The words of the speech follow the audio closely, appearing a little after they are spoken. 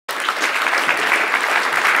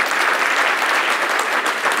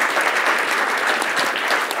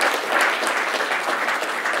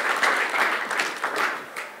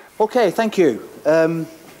Okay, thank you. There's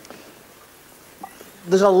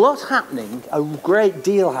a lot happening, a great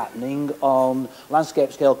deal happening on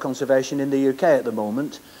landscape scale conservation in the UK at the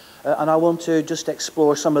moment, and I want to just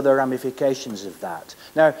explore some of the ramifications of that.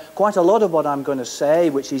 Now, quite a lot of what I'm going to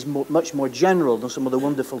say, which is much more general than some of the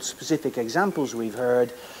wonderful specific examples we've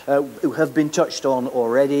heard, have been touched on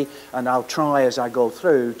already, and I'll try as I go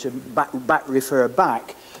through to refer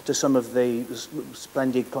back to some of the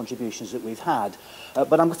splendid contributions that we've had.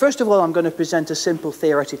 But first of all, I'm going to present a simple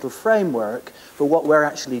theoretical framework for what we're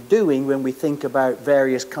actually doing when we think about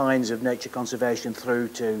various kinds of nature conservation through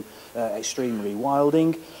to extreme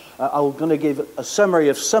rewilding. I'm going to give a summary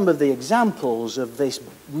of some of the examples of this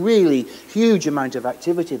really huge amount of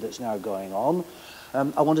activity that's now going on.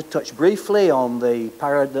 I want to touch briefly on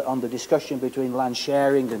the discussion between land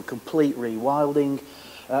sharing and complete rewilding.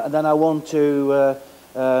 And then I want to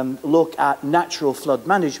look at natural flood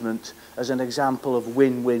management as an example of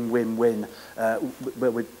win-win-win-win, where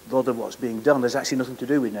a lot of what's being done has actually nothing to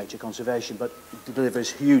do with nature conservation, but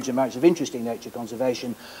delivers huge amounts of interesting nature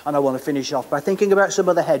conservation. And I want to finish off by thinking about some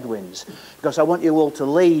of the headwinds, because I want you all to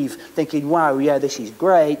leave thinking, wow, yeah, this is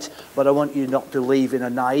great, but I want you not to leave in a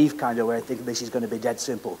naive kind of way, thinking this is going to be dead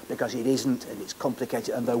simple, because it isn't, and it's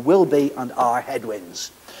complicated, and there will be and are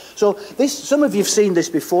headwinds. So some of you have seen this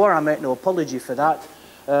before, I make no apology for that.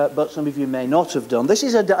 But some of you may not have done. This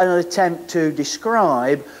is an attempt to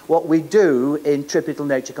describe what we do in typical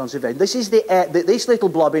nature conservation. This is this little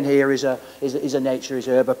blob in here is a nature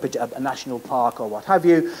reserve, a national park or what have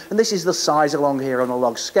you. And this is the size along here on a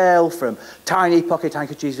log scale, from tiny pocket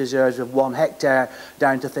handkerchief reserves of 1 hectare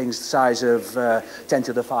down to things the size of 10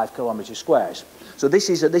 to the 5 kilometre squares. So this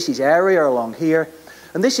is area along here.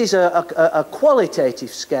 And this is a qualitative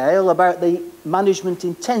scale about the management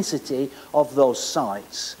intensity of those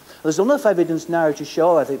sites. There's enough evidence now to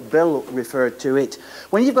show, I think Bill referred to it,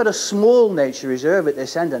 when you've got a small nature reserve at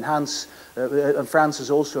this end, and Franz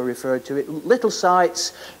has also referred to it, little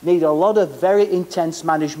sites need a lot of very intense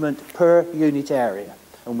management per unit area.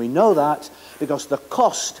 And we know that because the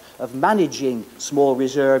cost of managing small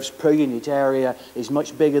reserves per unit area is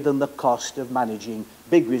much bigger than the cost of managing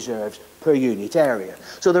big reserves per unit area.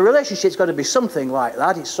 So the relationship's got to be something like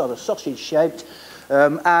that. It's sort of sausage-shaped.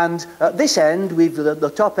 And at this end,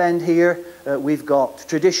 the top end here, we've got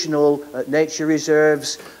traditional nature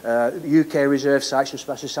reserves, UK reserve sites of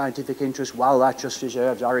special scientific interest, wildlife trust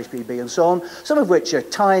reserves, RHPB and so on, some of which are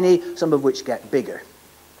tiny, some of which get bigger.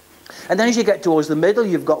 And then as you get towards the middle,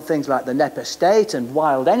 you've got things like the Knepp Estate and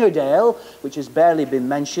Wild Ennerdale, which has barely been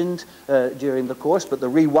mentioned during the course, but the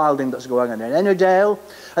rewilding that's going on in Ennerdale.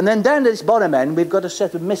 And then down at this bottom end, we've got a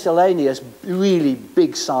set of miscellaneous, really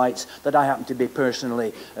big sites that I happen to be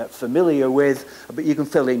personally familiar with, but you can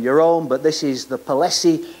fill in your own. But this is the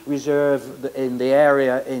Palesi Reserve in the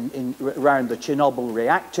area around the Chernobyl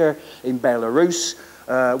reactor in Belarus.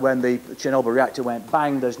 When the Chernobyl reactor went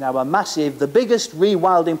bang, there's now a massive, the biggest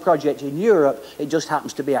rewilding project in Europe. It just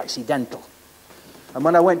happens to be accidental. And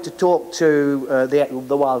when I went to talk to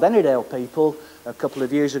the Wild Ennerdale people a couple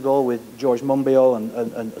of years ago with George Monbiot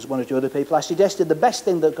and one or two other people, I suggested the best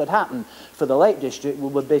thing that could happen for the Lake District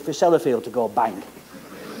would be for Sellafield to go bang.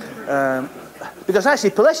 Because actually,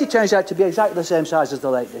 Palesi turns out to be exactly the same size as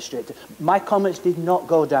the Lake District. My comments did not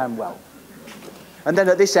go down well. And then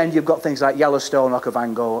at this end, you've got things like Yellowstone,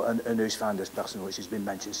 Okavango, and Oostvaardersplassen, which has been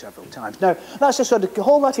mentioned several times. Now, that's just sort of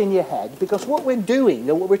hold that in your head, because what we're doing,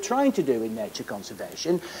 and what we're trying to do in nature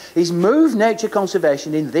conservation, is move nature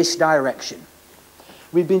conservation in this direction.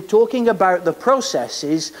 We've been talking about the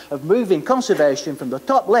processes of moving conservation from the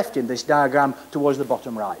top left in this diagram towards the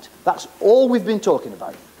bottom right. That's all we've been talking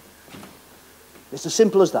about. It's as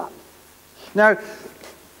simple as that. Now,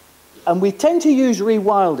 and we tend to use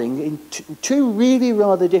rewilding in two really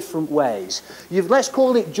rather different ways. Let's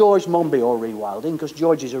call it George Monbiot rewilding, because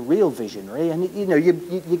George is a real visionary. And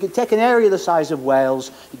you could take an area the size of Wales,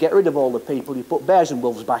 you get rid of all the people, you put bears and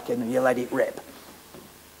wolves back in, and you let it rip.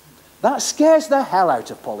 That scares the hell out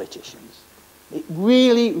of politicians. It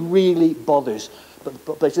really, really bothers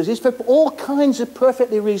politicians for all kinds of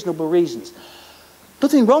perfectly reasonable reasons.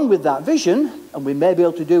 Nothing wrong with that vision, and we may be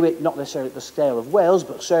able to do it not necessarily at the scale of Wales,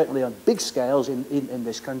 but certainly on big scales in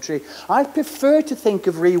this country. I prefer to think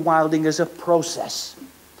of rewilding as a process.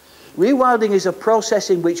 Rewilding is a process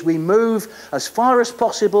in which we move as far as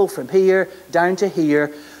possible from here down to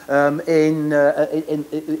here in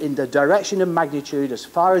the direction of magnitude as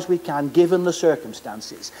far as we can, given the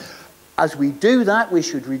circumstances. As we do that, we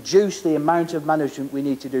should reduce the amount of management we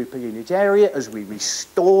need to do per unit area as we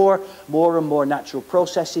restore more and more natural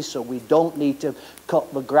processes, so we don't need to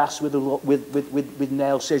cut the grass with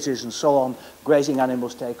nail scissors and so on, grazing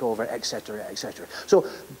animals take over, etc., etc. So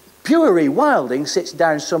pure rewilding sits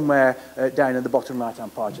down somewhere down in the bottom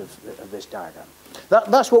right-hand part of this diagram.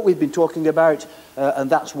 That's what we've been talking about, and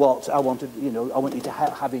that's what I want you to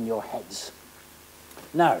have in your heads.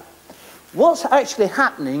 Now, what's actually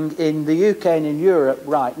happening in the UK and in Europe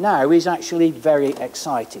right now is actually very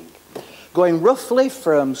exciting. Going roughly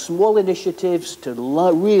from small initiatives to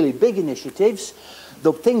really big initiatives.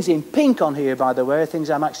 The things in pink on here, by the way, are things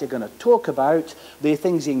I'm actually going to talk about. The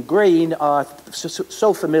things in green are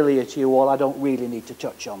so familiar to you all, I don't really need to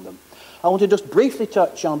touch on them. I want to just briefly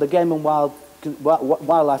touch on the Game and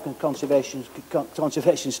Wildlife and Conservation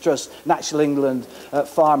Trust Natural England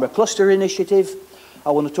Farmer Cluster Initiative. I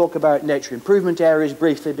want to talk about nature improvement areas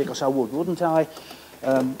briefly, because I would, wouldn't I?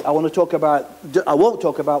 I won't talk about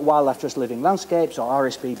Wildlife Trust Living Landscapes or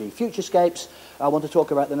RSPB Futurescapes. I want to talk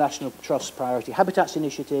about the National Trust Priority Habitats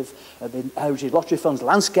Initiative, the Heritage Lottery Fund's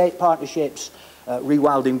landscape partnerships,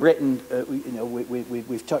 Rewilding Britain,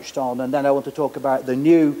 we've touched on, and then I want to talk about the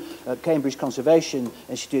new Cambridge Conservation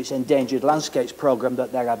Institute's Endangered Landscapes programme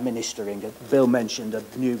that they're administering. Bill mentioned a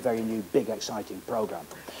very new, big, exciting programme.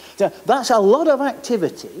 So that's a lot of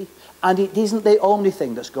activity, and it isn't the only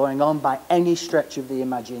thing that's going on by any stretch of the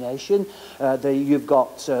imagination. You've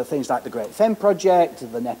got things like the Great Fen Project,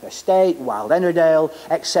 the Knepp Estate, Wild Ennerdale,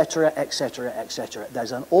 etc., etc., etc.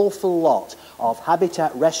 There's an awful lot of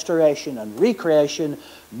habitat restoration and recreation,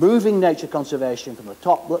 moving nature conservation from the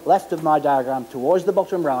top left of my diagram towards the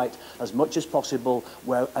bottom right as much as possible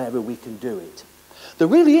wherever we can do it. The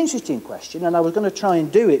really interesting question, and I was going to try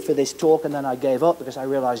and do it for this talk and then I gave up because I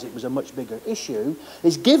realised it was a much bigger issue,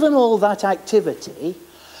 is given all that activity,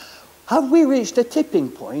 have we reached a tipping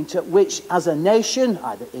point at which, as a nation,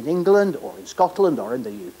 either in England or in Scotland or in the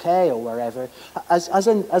UK or wherever, as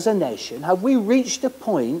a nation, have we reached a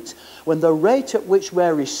point when the rate at which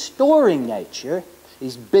we're restoring nature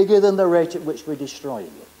is bigger than the rate at which we're destroying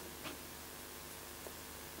it?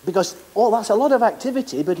 Because, that's a lot of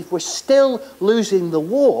activity, but if we're still losing the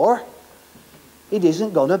war, it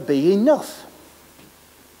isn't going to be enough.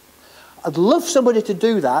 I'd love somebody to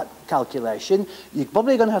do that calculation. You're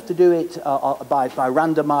probably going to have to do it by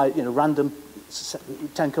random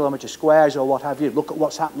 10-kilometre squares or what have you. Look at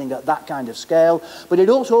what's happening at that kind of scale. But it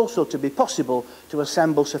ought also to be possible to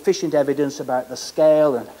assemble sufficient evidence about the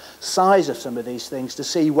scale and size of some of these things to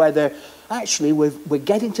see whether actually we're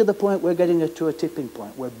getting to the point, we're getting to a tipping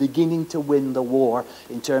point. We're beginning to win the war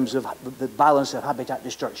in terms of the balance of habitat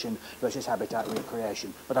destruction versus habitat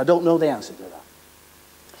recreation. But I don't know the answer to that.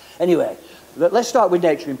 Anyway, let's start with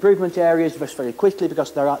nature improvement areas just very quickly,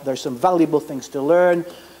 because there's some valuable things to learn.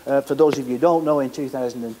 For those of you who don't know, in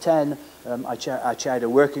 2010, I chaired a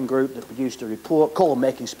working group that produced a report called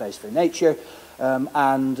Making Space for Nature,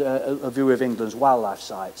 and a view of England's wildlife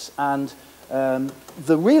sites. And out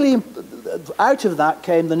of that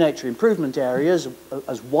came the nature improvement areas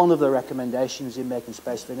as one of the recommendations in Making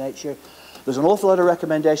Space for Nature. There's an awful lot of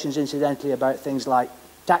recommendations, incidentally, about things like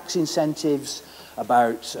tax incentives,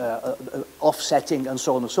 about offsetting, and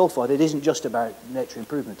so on and so forth. It isn't just about nature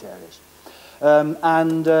improvement areas.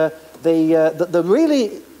 The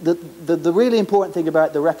really important thing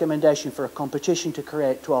about the recommendation for a competition to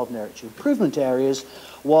create 12 nature improvement areas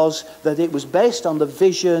was that it was based on the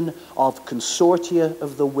vision of consortia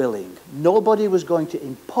of the willing. Nobody was going to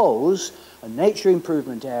impose a nature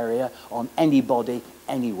improvement area on anybody,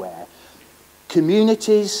 anywhere.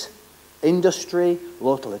 Communities, industry,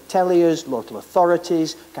 local ateliers, local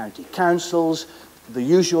authorities, county councils, the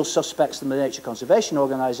usual suspects in the nature conservation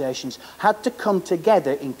organisations had to come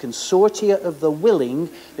together in consortia of the willing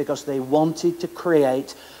because they wanted to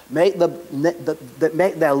make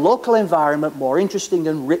their local environment more interesting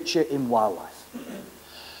and richer in wildlife.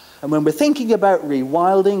 And when we're thinking about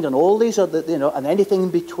rewilding and all these other, and anything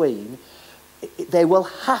in between, they will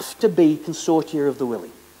have to be consortia of the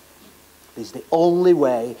willing. This is the only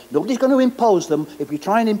way. Nobody's going to impose them. If we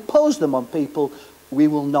try and impose them on people, we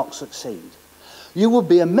will not succeed. You will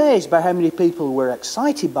be amazed by how many people were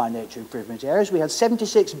excited by nature improvement areas. We had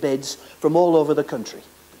 76 bids from all over the country,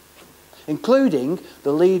 including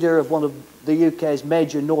the leader of one of the UK's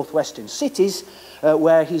major northwestern cities,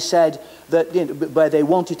 where he said that where they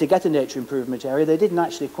wanted to get a nature improvement area, they didn't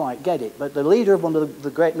actually quite get it. But the leader of one of the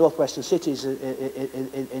great northwestern cities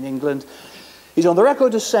in England, he's on the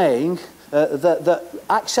record as saying that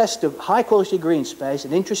access to high-quality green space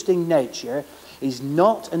and interesting nature is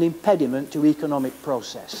not an impediment to economic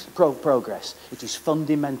progress. It is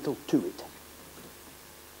fundamental to it.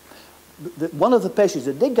 One of the places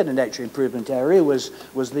that did get a nature improvement area was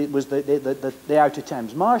the Outer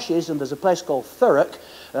Thames Marshes, and there's a place called Thurrock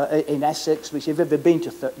in Essex, which if you've ever been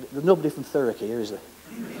to there's nobody from Thurrock here, is there?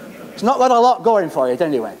 It's not got a lot going for it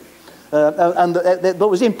anyway. But it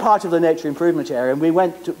was in part of the nature improvement area, and we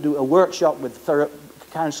went to do a workshop with Thurrock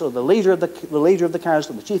Council. The leader of the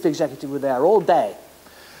council and the chief executive were there all day.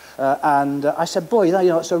 And I said, boy, you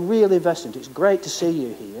know, it's a real investment. It's great to see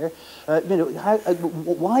you here. You know,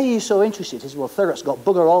 why are you so interested? He said, well, Thurrock's got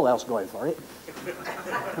bugger all else going for it.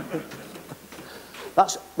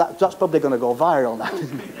 That's probably going to go viral now,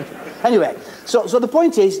 isn't it? Anyway, so the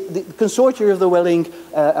point is, the consortia of the willing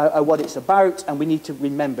are what it's about, and we need to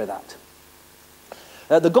remember that.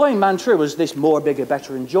 The going mantra was this: more, bigger,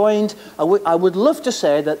 better, and joined. I would love to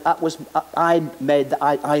say that I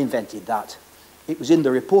invented that. It was in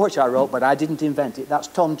the report I wrote, but I didn't invent it. That's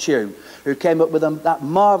Tom Chew, who came up with that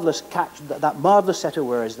marvellous set of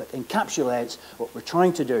words that encapsulates what we're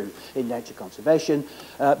trying to do in nature conservation.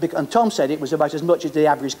 And Tom said it was about as much as the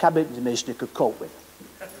average cabinet minister could cope with.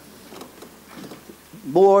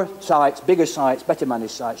 More sites, bigger sites, better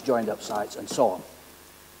managed sites, joined up sites, and so on.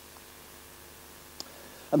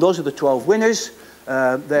 And those are the 12 winners.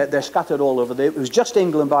 They're scattered all over. It was just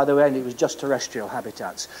England, by the way, and it was just terrestrial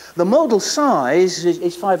habitats. The model size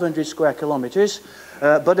is 500 square kilometres,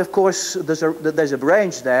 but of course there's a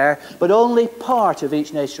range there, but only part of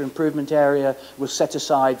each nature improvement area was set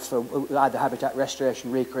aside for either habitat restoration,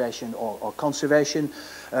 recreation, or conservation.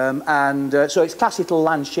 So it's classical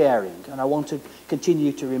land sharing, and I want to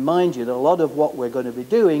continue to remind you that a lot of what we're going to be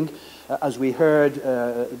doing, as we heard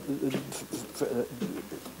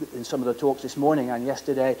in some of the talks this morning and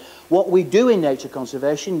yesterday, what we do in nature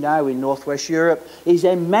conservation now in Northwest Europe is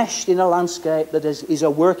enmeshed in a landscape that is a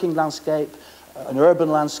working landscape, an urban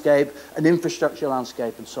landscape, an infrastructure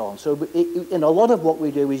landscape, and so on. So in a lot of what we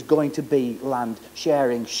do is going to be land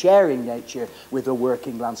sharing nature with a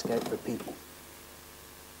working landscape for people.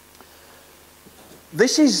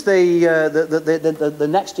 This is the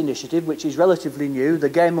next initiative, which is relatively new, the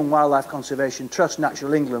Game and Wildlife Conservation Trust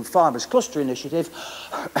Natural England Farmers Cluster Initiative,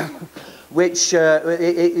 which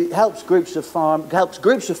it helps groups of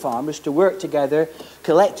farmers to work together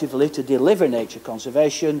collectively to deliver nature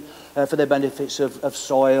conservation for the benefits of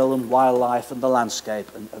soil and wildlife and the landscape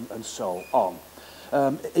and so on.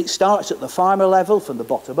 It starts at the farmer level from the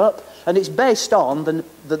bottom up, and it's based on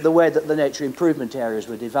the way that the nature improvement areas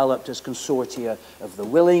were developed as consortia of the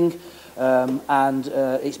willing, and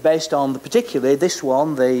it's based on particularly this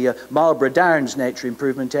one, the Marlborough Downs nature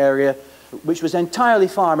improvement area, which was entirely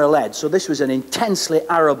farmer-led. So this was an intensely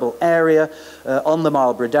arable area on the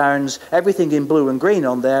Marlborough Downs. Everything in blue and green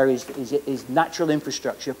on there is natural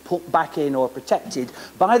infrastructure put back in or protected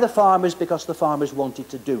by the farmers because the farmers wanted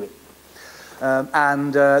to do it.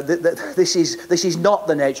 This is not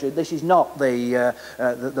the nature. This is not the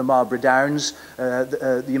Marlborough Downs.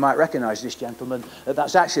 You might recognise this gentleman.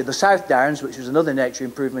 That's actually the South Downs, which was another nature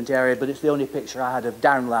improvement area, but it's the only picture I had of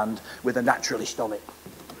downland with a naturalist on it.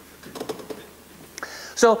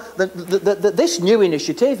 So this new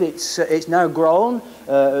initiative, it's now grown.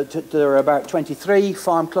 There are about 23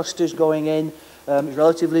 farm clusters going in. It's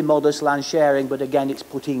relatively modest land sharing, but again, it's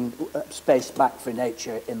putting space back for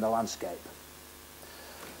nature in the landscape.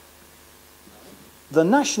 The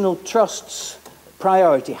National Trust's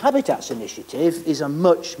Priority Habitats Initiative is a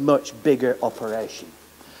much, much bigger operation.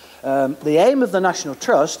 The aim of the National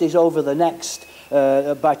Trust is over the next,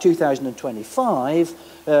 by 2025,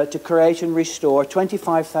 to create and restore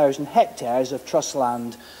 25,000 hectares of trust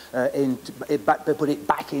land, put it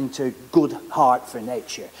back into good heart for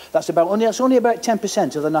nature. That's only about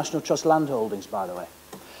 10% of the National Trust land holdings, by the way.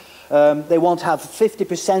 They want to have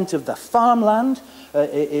 50% of the farmland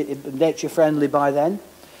nature-friendly by then.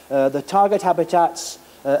 The target habitats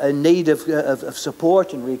in need of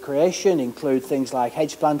support and recreation include things like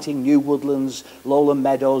hedge planting, new woodlands, lowland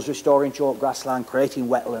meadows, restoring chalk grassland, creating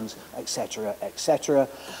wetlands, etc., etc.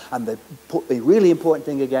 And the really important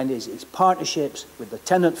thing again is it's partnerships with the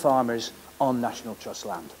tenant farmers on National Trust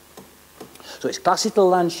land. So it's classical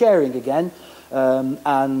land sharing again,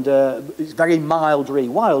 and it's very mild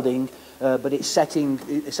rewilding, but it's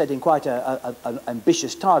setting quite an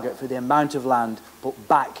ambitious target for the amount of land put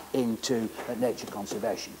back into nature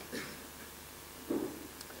conservation.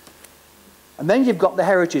 And then you've got the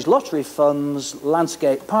Heritage Lottery Fund's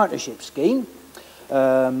Landscape Partnership Scheme.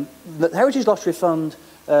 The Heritage Lottery Fund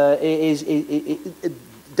is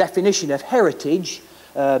definition of heritage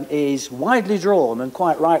is widely drawn, and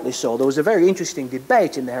quite rightly so. There was a very interesting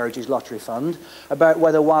debate in the Heritage Lottery Fund about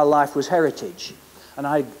whether wildlife was heritage. And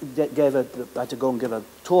I had to go and give a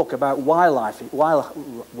talk about why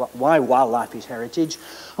wildlife is heritage,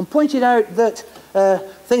 and pointed out that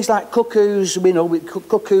things like cuckoos,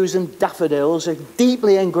 cuckoos and daffodils are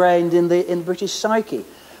deeply ingrained in the British psyche.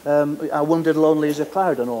 I wandered lonely as a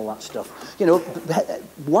cloud and all that stuff. You know,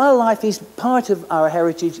 wildlife is part of our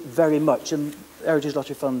heritage very much, and the Heritage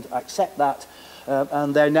Lottery Fund accept that,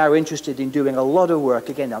 and they're now interested in doing a lot of work,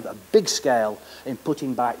 again, on a big scale, in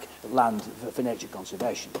putting back land for nature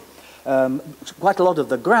conservation. Quite a lot of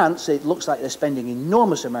the grants, it looks like they're spending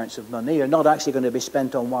enormous amounts of money, are not actually going to be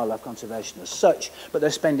spent on wildlife conservation as such, but they're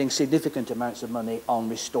spending significant amounts of money on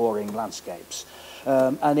restoring landscapes.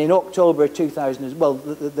 And in October 2000, well,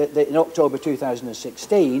 in October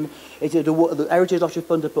 2016, the Heritage Lottery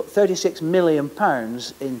Fund had put £36 million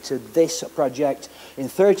into this project in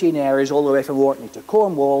 13 areas, all the way from Orkney to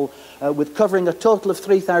Cornwall, with covering a total of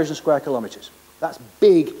 3,000 square kilometres. That's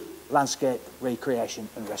big landscape recreation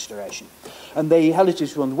and restoration. And the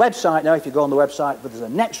Heritage Fund website, now if you go on the website, but there's a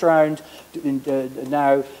next round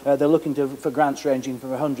now, they're looking for grants ranging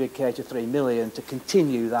from 100k to 3 million to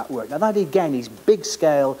continue that work. Now that again is big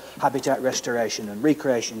scale habitat restoration and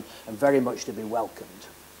recreation, and very much to be welcomed.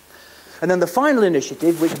 And then the final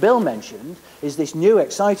initiative, which Bill mentioned, is this new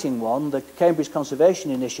exciting one, the Cambridge Conservation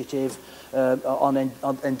Initiative on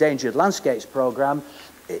Endangered Landscapes Programme.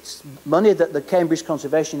 It's money that the Cambridge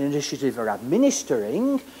Conservation Initiative are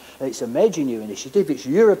administering. It's a major new initiative. It's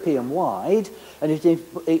European-wide, and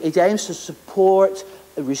it aims to support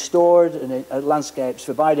restored landscapes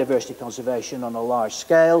for biodiversity conservation on a large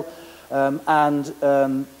scale.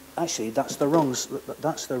 Actually, that's the wrong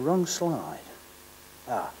slide.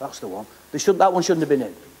 Ah, that's the one. That one shouldn't have been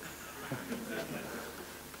in.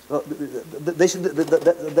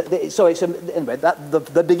 So it's anyway.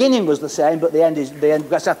 The beginning was the same, but the end is the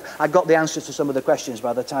end. I got the answers to some of the questions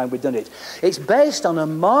by the time we'd done it. It's based on a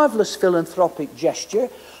marvellous philanthropic gesture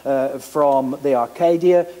from the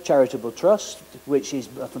Arcadia Charitable Trust, which is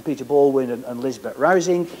from Peter Baldwin and Lisbeth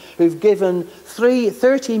Rousing, who've given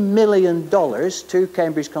 $30 million to the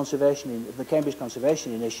Cambridge Conservation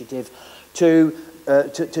Initiative to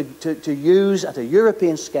use at a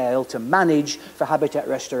European scale to manage for habitat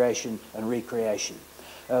restoration and recreation.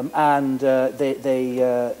 The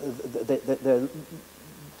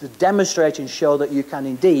demonstrate and show that you can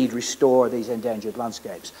indeed restore these endangered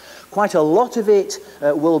landscapes. Quite a lot of it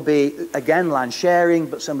will be, again, land sharing,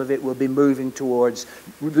 but some of it will be moving towards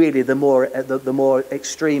really the more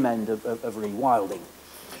extreme end of rewilding.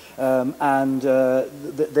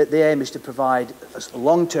 The aim is to provide a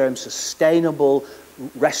long-term sustainable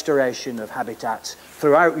restoration of habitats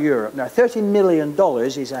throughout Europe. Now, $30 million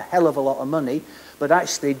is a hell of a lot of money, but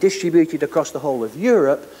actually distributed across the whole of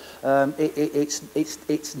Europe,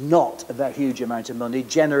 it's not a very huge amount of money,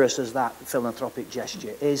 generous as that philanthropic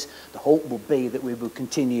gesture is. The hope will be that we will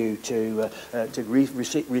continue to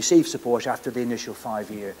receive support after the initial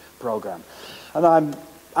 5-year programme. And I'm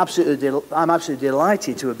absolutely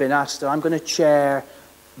delighted to have been asked. I'm going to chair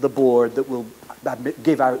the board that will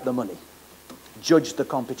give out the money, judge the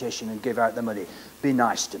competition and give out the money. Be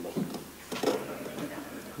nice to me.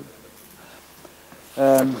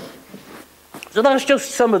 So that's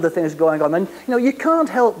just some of the things going on. And you can't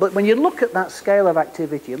help but, when you look at that scale of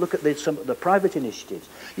activity, you look at some of the private initiatives,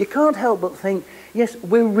 you can't help but think, yes,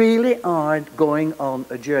 we really are going on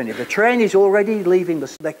a journey. The train is already leaving.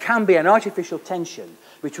 There can be an artificial tension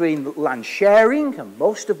between land sharing, and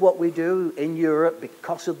most of what we do in Europe,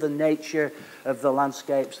 because of the nature of the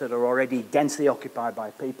landscapes that are already densely occupied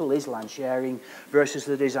by people, is land sharing, versus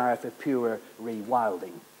the desire for pure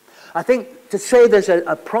rewilding. I think to say there's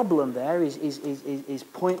a problem there is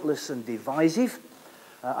pointless and divisive.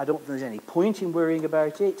 I don't think there's any point in worrying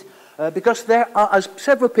about it, because there are, as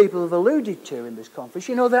several people have alluded to in this conference,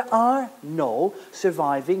 there are no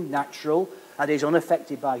surviving natural, that is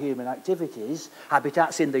unaffected by human activities,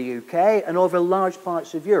 habitats in the UK and over large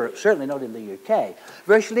parts of Europe, certainly not in the UK.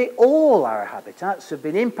 Virtually all our habitats have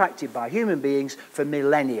been impacted by human beings for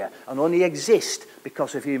millennia and only exist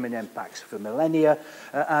because of human impacts for millennia,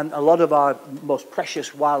 and a lot of our most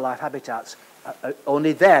precious wildlife habitats are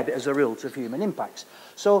only there as a result of human impacts.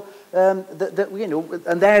 So, and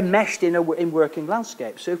they're meshed in working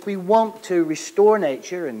landscapes. So if we want to restore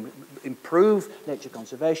nature and improve nature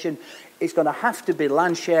conservation, it's going to have to be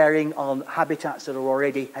land sharing on habitats that are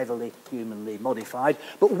already heavily humanly modified.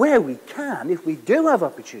 But where we can, if we do have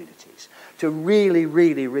opportunities to really,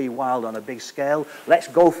 really rewild on a big scale, let's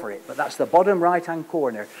go for it. But that's the bottom right-hand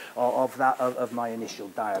corner of my initial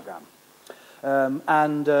diagram.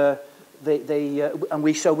 So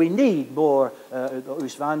we need more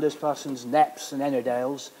Oostvaardersplassens, Knepps and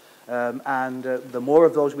Ennerdales, and the more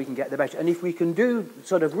of those we can get, the better. And if we can do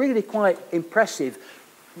sort of really quite impressive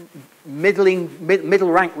middle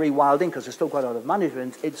rank rewilding, because there's still quite a lot of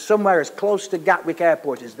management, it's somewhere as close to Gatwick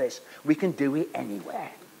Airport as this, we can do it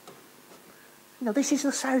anywhere. You know, this is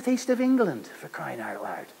the southeast of England, for crying out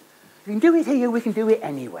loud. If you can do it here, we can do it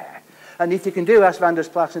anywhere. And if you can do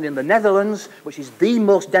Oostvaardersplassen in the Netherlands, which is the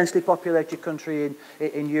most densely populated country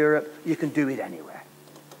in Europe, you can do it anywhere.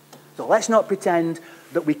 So let's not pretend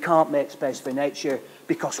that we can't make space for nature,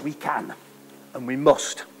 because we can, and we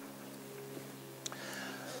must.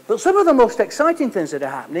 But some of the most exciting things that are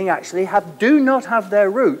happening actually do not have their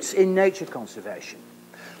roots in nature conservation.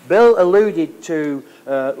 Bill alluded to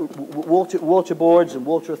water boards and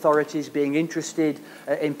water authorities being interested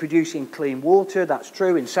in producing clean water. That's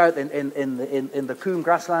true in the Coombe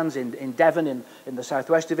grasslands in Devon, in the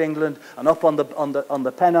southwest of England, and up on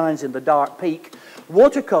the Pennines in the Dark Peak.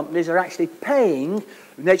 Water companies are actually paying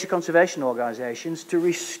nature conservation organisations to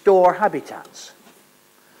restore habitats.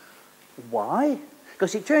 Why?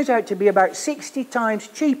 Because it turns out to be about 60 times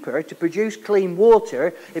cheaper to produce clean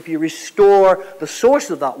water if you restore the source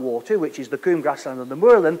of that water, which is the Coombe grassland and the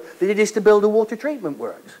moorland, than it is to build a water treatment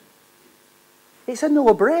works. It's a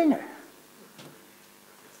no-brainer.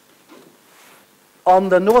 On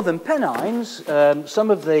the northern Pennines, some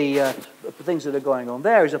of the things that are going on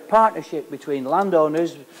there is a partnership between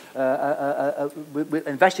landowners. We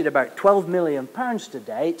invested about £12 million to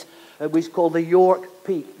date, which is called the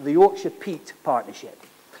Yorkshire Peat Partnership.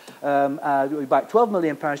 About £12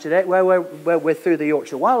 million to date, where we're through the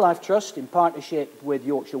Yorkshire Wildlife Trust in partnership with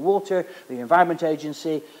Yorkshire Water, the Environment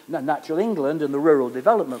Agency, Natural England and the Rural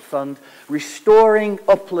Development Fund, restoring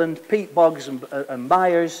upland peat bogs and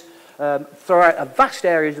mires throughout vast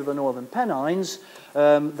areas of the northern Pennines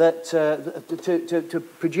to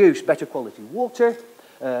produce better quality water,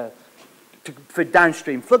 for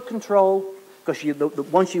downstream flood control, because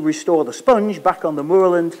once you restore the sponge back on the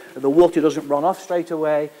moorland, the water doesn't run off straight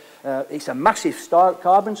away. It's a massive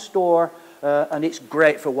carbon store, and it's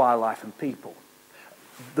great for wildlife and people.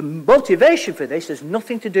 The motivation for this has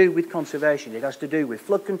nothing to do with conservation. It has to do with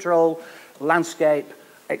flood control, landscape,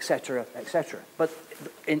 etc., etc. But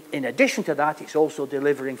in addition to that, it's also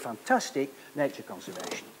delivering fantastic nature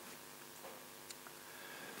conservation.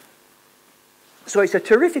 So it's a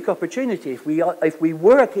terrific opportunity if we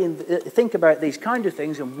think about these kind of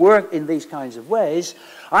things and work in these kinds of ways.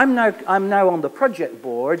 I'm now on the project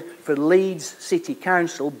board for Leeds City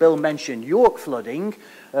Council. Bill mentioned York flooding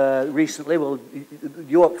recently. Well,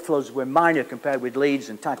 York floods were minor compared with Leeds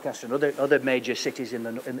and Tadcaster and other major cities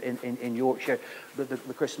in Yorkshire. The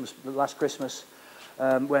last Christmas.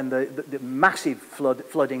 When the massive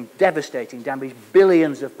flooding, devastating damage,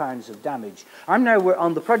 billions of pounds of damage. We're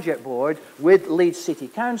on the project board with Leeds City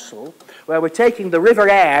Council, where we're taking the River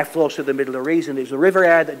Aire flows through the middle of the Rees, and it was the River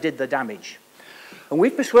Aire that did the damage. And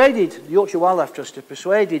we've persuaded the Yorkshire Wildlife Trust, to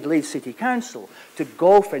persuaded Leeds City Council to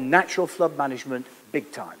go for natural flood management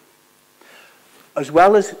big time, as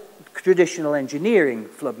well as traditional engineering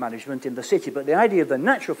flood management in the city. But the idea of the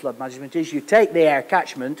natural flood management is you take the Aire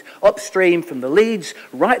catchment upstream from the Leeds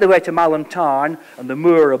right the way to Malham Tarn and the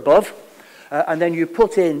moor above, and then you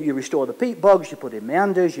restore the peat bogs, you put in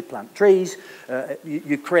meanders, you plant trees,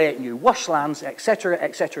 you create new washlands, etc.,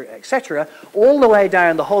 etc., etc., all the way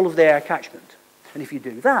down the whole of the Aire catchment. And if you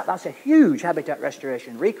do that, that's a huge habitat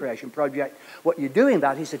restoration recreation project. What you're doing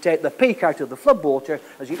that is to take the peak out of the floodwater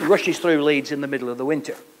as it rushes through Leeds in the middle of the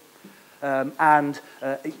winter. So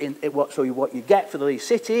what you get for the Leeds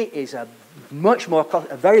City is a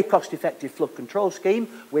very cost-effective flood control scheme,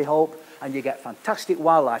 we hope, and you get fantastic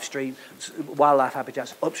wildlife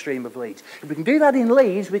habitats upstream of Leeds. If we can do that in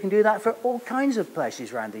Leeds, we can do that for all kinds of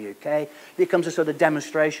places around the UK. It becomes a sort of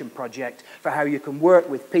demonstration project for how you can work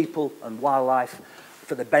with people and wildlife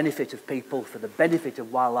for the benefit of people, for the benefit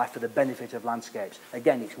of wildlife, for the benefit of landscapes.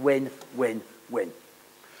 Again, it's win, win, win.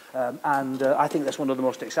 I think that's one of the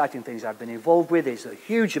most exciting things I've been involved with. Is a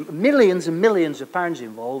huge, millions and millions of pounds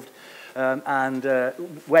involved,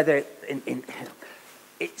 whether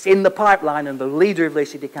it's in the pipeline and the leader of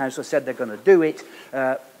Leeds City Council said they're going to do it,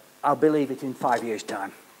 I'll believe it in 5 years'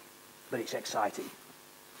 time. But it's exciting.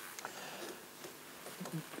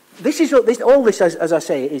 All this, as I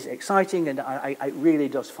say, is exciting, and it really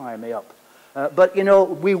does fire me up. But, you know,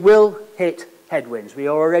 we will hit headwinds. We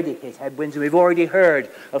already hit headwinds, and we've already heard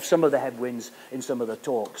of some of the headwinds in some of the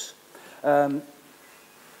talks.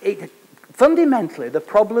 Fundamentally, the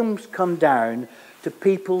problems come down to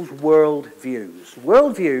people's world views.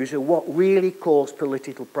 World views are what really cause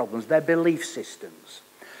political problems. They're belief systems.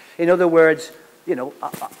 In other words, you know,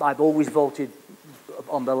 I've always voted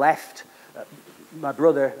on the left. My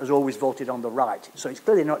brother has always voted on the right. So it's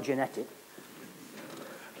clearly not genetic.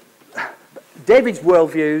 David's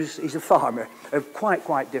worldviews, he's a farmer, are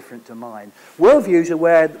quite different to mine. Worldviews are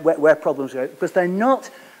where problems are, because they're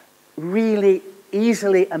not really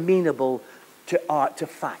easily amenable to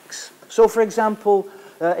facts. So, for example,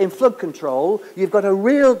 in flood control, you've got a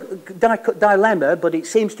real dilemma, but it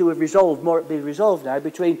seems to have been resolved now,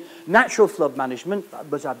 between natural flood management,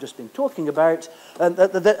 as I've just been talking about, and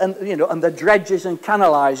the dredges and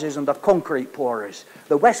canalisers and the concrete pourers.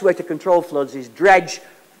 The best way to control floods is dredge,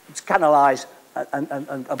 canalise,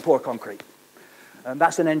 and pour concrete. And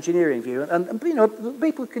that's an engineering view. And you know,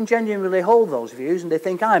 people can genuinely hold those views, and they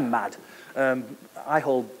think I'm mad. I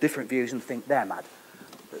hold different views and think they're mad.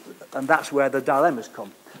 And that's where the dilemmas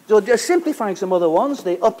come. So just simplifying some other ones,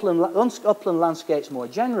 the upland landscapes more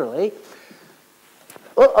generally.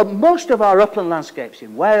 Most of our upland landscapes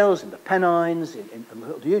in Wales, in the Pennines, in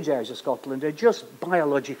huge areas of Scotland, are just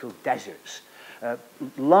biological deserts,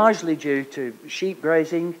 largely due to sheep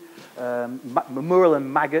grazing,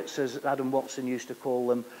 moorland maggots, as Adam Watson used to call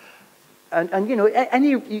them. And you know,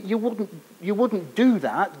 you wouldn't do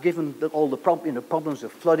that given all the problems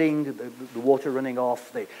of flooding, the water running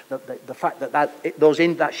off, the fact that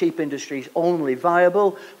that sheep industry is only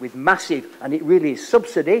viable with massive, and it really is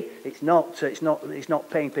subsidy. It's not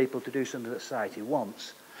paying people to do something that society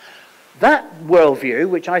wants. That worldview,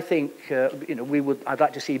 which I think I'd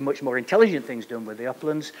like to see much more intelligent things done with the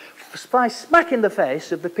uplands, flies smack in the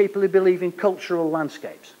face of the people who believe in cultural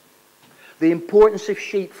landscapes. The importance of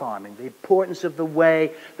sheep farming, the importance of the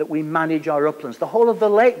way that we manage our uplands. The whole of the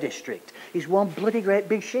Lake District is one bloody great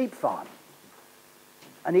big sheep farm.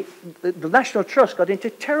 And the National Trust got into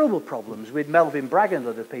terrible problems with Melvin Bragg and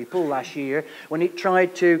other people last year when it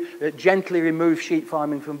tried to gently remove sheep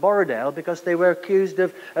farming from Borrowdale because they were accused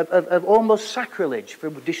of almost sacrilege for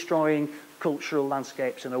destroying cultural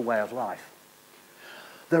landscapes and a way of life.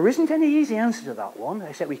 There isn't any easy answer to that one,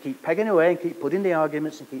 except we keep pegging away and keep putting the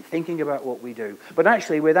arguments and keep thinking about what we do. But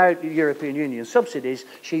actually, without European Union subsidies,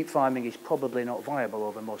 sheep farming is probably not viable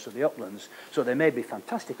over most of the uplands. So there may be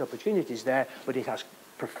fantastic opportunities there, but it has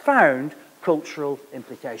profound cultural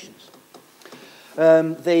implications.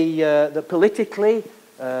 The politically,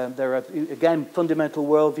 there are again fundamental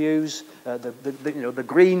worldviews. The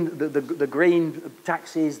green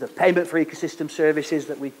taxes, the payment for ecosystem services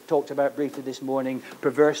that we talked about briefly this morning,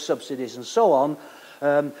 perverse subsidies, and so on.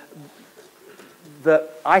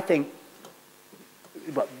 That I think,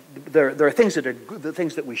 well, there are things that are the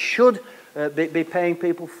things that we should be paying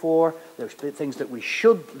people for. There's things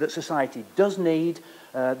that society does need.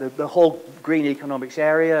 The whole green economics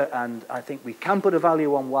area, and I think we can put a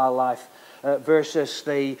value on wildlife. Versus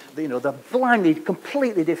the blindly,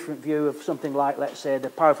 completely different view of something like, let's say, the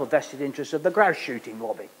powerful vested interests of the grouse shooting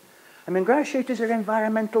lobby. I mean, grouse shooters are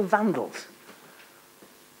environmental vandals.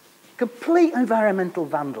 Complete environmental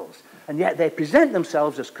vandals. And yet they present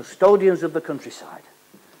themselves as custodians of the countryside.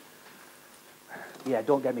 Yeah,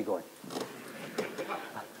 don't get me going.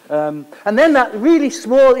 And then that really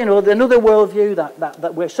small, another worldview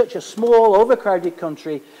that we're such a small, overcrowded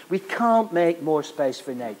country, we can't make more space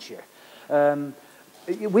for nature.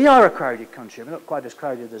 We are a crowded country. We're not quite as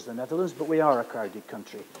crowded as the Netherlands, but we are a crowded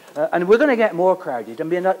country. And we're going to get more crowded. I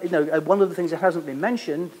mean, one of the things that hasn't been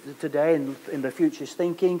mentioned today in the future's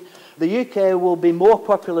thinking, the UK will be more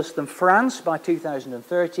populous than France by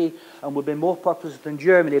 2030 and will be more populous than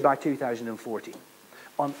Germany by 2040,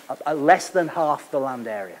 on less than half the land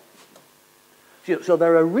area. So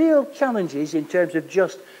there are real challenges in terms of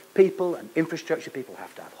just people and infrastructure. People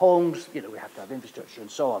have to have homes, we have to have infrastructure and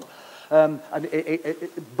so on.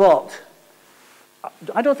 But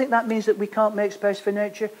I don't think that means that we can't make space for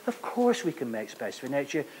nature. Of course we can make space for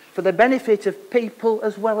nature for the benefit of people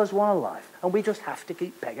as well as wildlife. And we just have to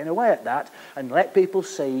keep pegging away at that and let people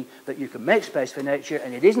see that you can make space for nature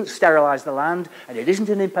and it isn't sterilise the land and it isn't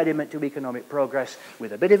an impediment to economic progress.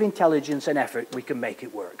 With a bit of intelligence and effort, we can make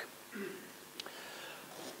it work.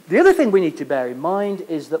 The other thing we need to bear in mind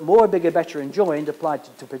is that more, bigger, better and joined applied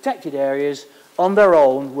to protected areas on their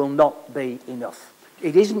own will not be enough.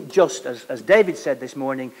 It isn't just, as David said this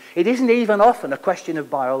morning, it isn't even often a question of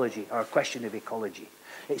biology or a question of ecology.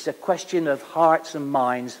 It's a question of hearts and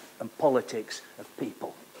minds and politics of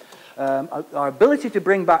people. Our ability to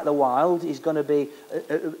bring back the wild is going to be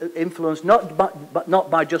influenced not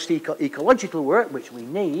by just ecological work, which we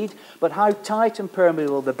need, but how tight and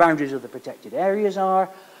permeable the boundaries of the protected areas are,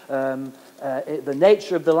 the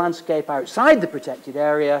nature of the landscape outside the protected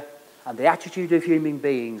area, and the attitude of human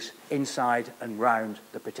beings inside and round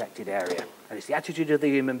the protected area. And it's the attitude of the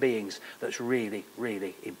human beings that's really,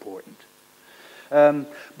 really important. But,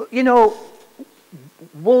 you know,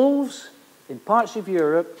 wolves in parts of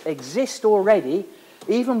Europe exist already,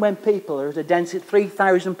 even when people are at a density of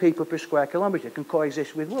 3,000 people per square kilometre can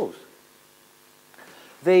coexist with wolves.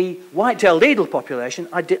 The white-tailed eagle population,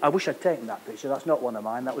 I wish I'd taken that picture, that's not one of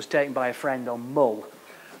mine, that was taken by a friend on Mull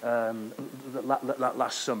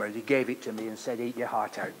last summer. He gave it to me and said, eat your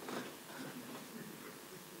heart out.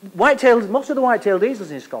 Most of the white-tailed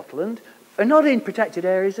eagles in Scotland are not in protected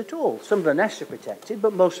areas at all. Some of the nests are protected,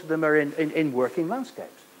 but most of them are in working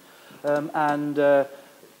landscapes.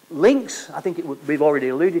 Lynx, I think we've already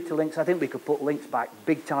alluded to lynx. I think we could put lynx back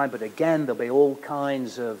big time, but again, there'll be all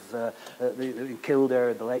kinds of, in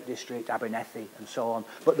Kildare, the Lake District, Abernethy, and so on.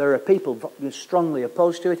 But there are people strongly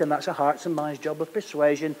opposed to it, and that's a hearts and minds job of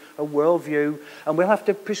persuasion, a worldview, and we'll have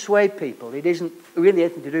to persuade people. It isn't really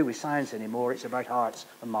anything to do with science anymore, it's about hearts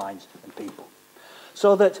and minds and people.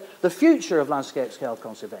 So that the future of landscape scale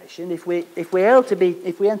conservation, if we aim to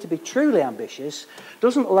be truly ambitious,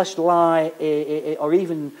 doesn't just lie, or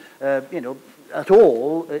even at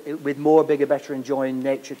all, with more, bigger, better, enjoying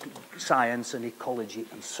nature, science, and ecology,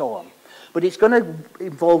 and so on. But it's going to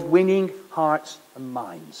involve winning hearts and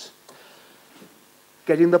minds,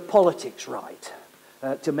 getting the politics right,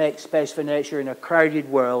 to make space for nature in a crowded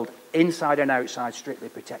world, inside and outside strictly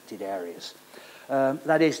protected areas.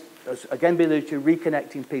 That is, again, alluded to,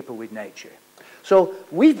 reconnecting people with nature. So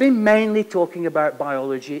we've been mainly talking about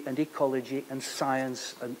biology and ecology and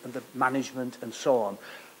science and the management and so on.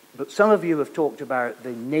 But some of you have talked about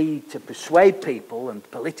the need to persuade people and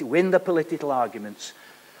win the political arguments.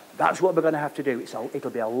 That's what we're going to have to do. It'll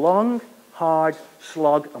be a long, hard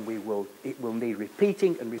slog, and it will need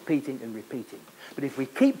repeating and repeating and repeating. But if we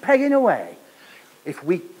keep pegging away, if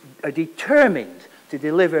we are determined to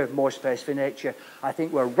deliver more space for nature, I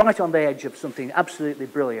think we're right on the edge of something absolutely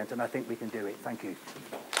brilliant, and I think we can do it. Thank you.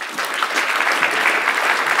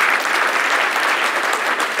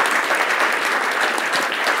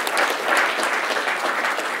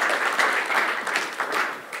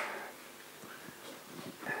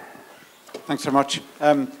 Thanks so much.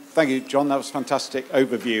 Thank you, John. That was a fantastic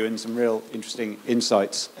overview and some real interesting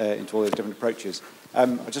insights into all those different approaches. I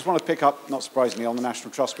just want to pick up, not surprisingly, on the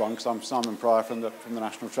National Trust one, because I'm Simon Pryor from the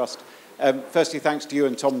National Trust. Firstly, thanks to you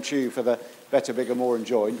and Tom Chu for the better, bigger, more and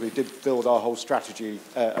joined. We did build our whole strategy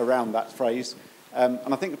around that phrase. And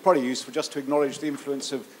I think it's probably useful just to acknowledge the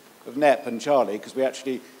influence of Knepp and Charlie, because we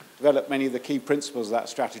actually developed many of the key principles of that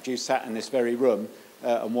strategy, sat in this very room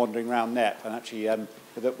and wandering around Knepp, and actually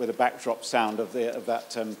with a backdrop sound of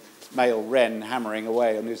that male wren hammering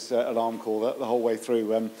away on his alarm call the whole way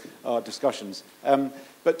through our discussions.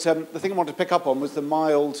 But the thing I wanted to pick up on was the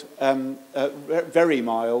mild, very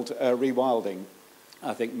mild rewilding,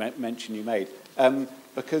 I think, mention you made,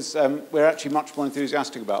 because we're actually much more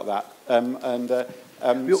enthusiastic about that.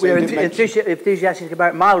 We're enthusiastic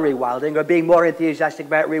about mild rewilding, or being more enthusiastic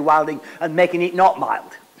about rewilding and making it not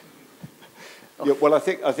mild. Yeah, well, I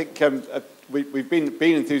think we've been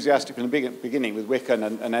enthusiastic from the beginning with Wickham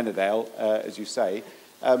and Ennerdale, as you say.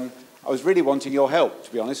 I was really wanting your help,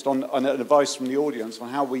 to be honest, on advice from the audience on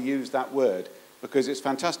how we use that word, because it's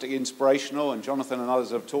fantastically inspirational, and Jonathan and others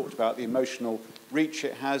have talked about the emotional reach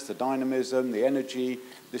it has, the dynamism, the energy.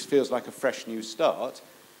 This feels like a fresh new start.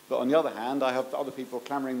 But on the other hand, I have other people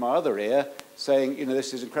clamoring my other ear, saying,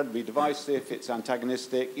 this is incredibly divisive, it's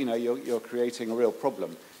antagonistic, you're creating a real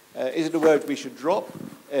problem. Is it a word we should drop?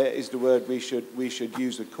 Is it a word we should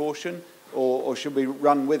use with caution? Or should we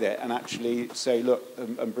run with it and actually say, look,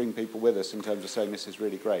 and bring people with us in terms of saying this is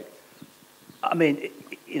really great? I mean,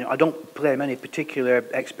 I don't claim any particular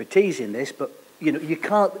expertise in this, but, you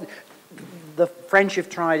can't... The French have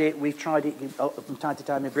tried it, we've tried it from time to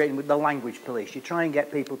time in Britain with the language police. You try and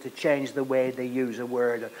get people to change the way they use a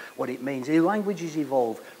word, what it means. The languages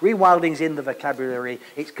evolve. Rewilding's in the vocabulary,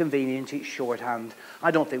 it's convenient, it's shorthand.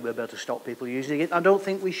 I don't think we'll be able to stop people using it. I don't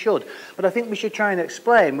think we should. But I think we should try and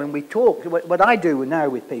explain when we talk, what I do now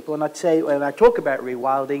with people, and I'd say, when I talk about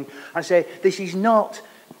rewilding, I say, this is not,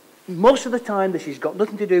 most of the time, this has got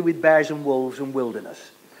nothing to do with bears and wolves and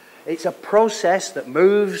wilderness. It's a process that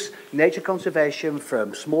moves nature conservation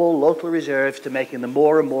from small local reserves to making them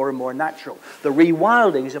more and more and more natural. The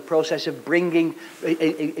rewilding is a process of bringing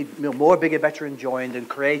more bigger, better and joined and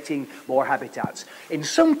creating more habitats. In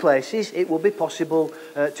some places, it will be possible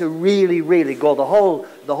to really, really go the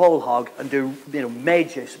whole hog and do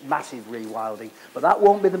major, massive rewilding. But that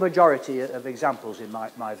won't be the majority of examples in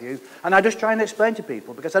my view. And I just try and explain to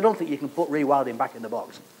people, because I don't think you can put rewilding back in the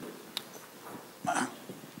box.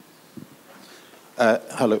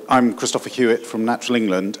 Hello, I'm Christopher Hewitt from Natural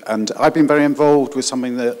England, and I've been very involved with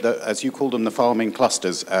something that as you call them, the farming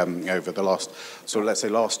clusters over the last, let's say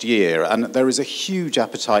last year, and there is a huge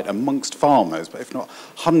appetite amongst farmers, but if not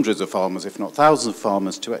hundreds of farmers, if not thousands of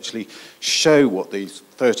farmers, to actually show what these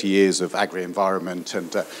 30 years of agri-environment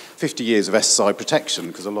and 50 years of SSI protection,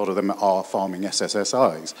 because a lot of them are farming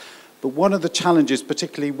SSSIs. But one of the challenges,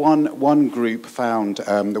 particularly one group found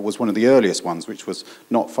that was one of the earliest ones, which was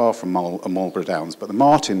not far from Marlborough Downs, but the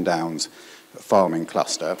Martin Downs farming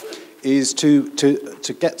cluster, is to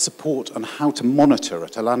get support on how to monitor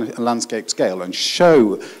at a landscape scale and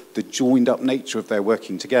show the joined up nature of their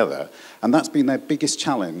working together. And that's been their biggest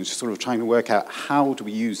challenge, sort of trying to work out how do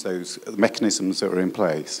we use those mechanisms that are in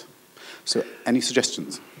place. So any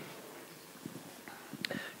suggestions?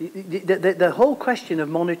 The whole question of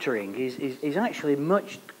monitoring is actually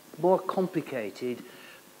much more complicated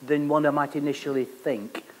than one might initially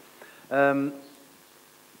think. The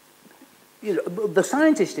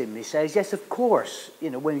scientist in me says, yes, of course,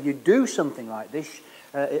 when you do something like this,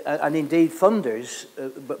 and indeed funders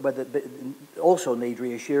but also need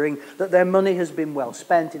reassuring that their money has been well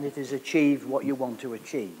spent and it has achieved what you want to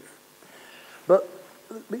achieve. But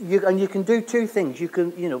you can do two things. You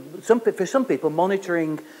can, for some people,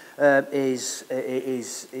 monitoring is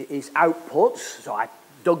outputs. So I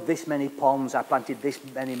dug this many ponds, I planted this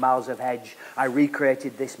many miles of hedge, I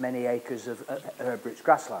recreated this many acres of herb-rich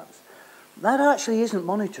grasslands. That actually isn't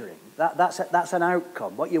monitoring. That's an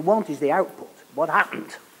outcome. What you want is the output. What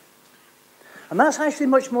happened? And that's actually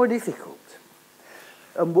much more difficult.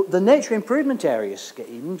 The nature improvement area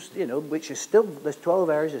schemes, which are still, there's 12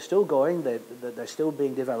 areas, are still going, they're still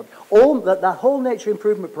being developed. That whole nature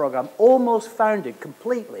improvement program almost founded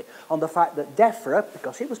completely on the fact that DEFRA,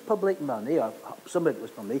 because it was public money, or some of it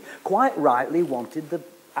was money, quite rightly wanted the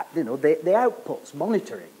outputs,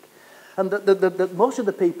 monitoring. And most of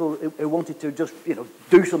the people who wanted to just,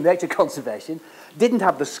 do some nature conservation didn't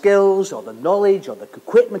have the skills or the knowledge or the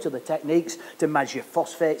equipment or the techniques to measure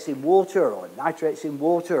phosphates in water or nitrates in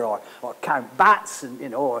water or count bats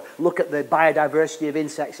and, or look at the biodiversity of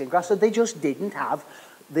insects in grass. So they just didn't have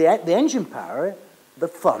the engine power, the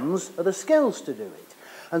funds or the skills to do it.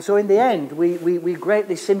 And so in the end, we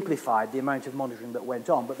greatly simplified the amount of monitoring that went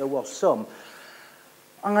on, but there was some.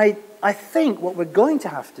 I think what we're going to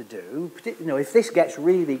have to do, if this gets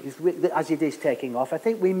really, as it is taking off, I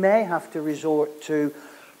think we may have to resort to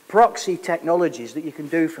proxy technologies that you can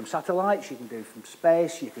do from satellites, you can do from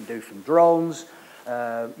space, you can do from drones,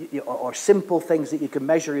 or simple things that you can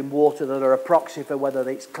measure in water that are a proxy for whether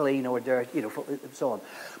it's clean or dirty, and so on.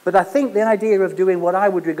 But I think the idea of doing what I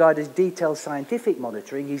would regard as detailed scientific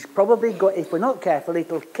monitoring is probably, if we're not careful,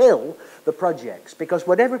 it'll kill the projects, because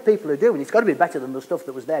whatever people are doing, it's got to be better than the stuff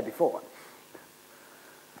that was there before.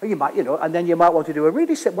 Or you might, and then you might want to do a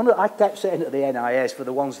really simple, I kept saying at the NIS for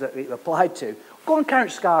the ones that it applied to, go and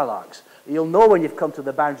count skylarks. You'll know when you've come to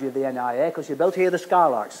the boundary of the NIA because you'll be able to hear the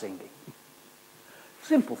skylarks singing.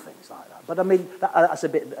 Simple things like that. But I mean,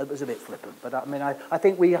 it was a bit flippant. But I mean, I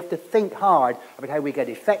think we have to think hard about how we get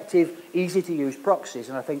effective, easy to use proxies,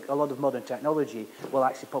 and I think a lot of modern technology will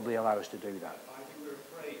actually probably allow us to do that. I think we're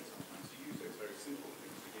afraid sometimes to use those very simple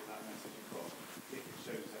things to get that message across if it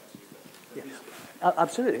shows actually that.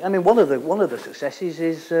 Absolutely. I mean, one of the successes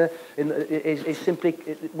is simply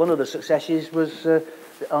one of the successes was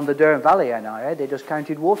on the Durham Valley NIA. They just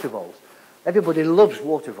counted water voles. Everybody loves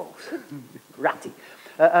water voles, ratty.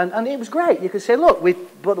 And it was great. You could say, look,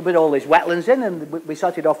 we've put all these wetlands in, and we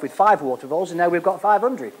started off with 5 water voles, and now we've got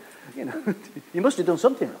 500. You must have done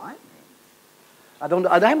something right. I don't know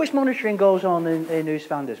how much monitoring goes on in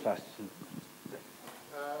Oostvaardersplassen.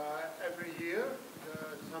 Every year,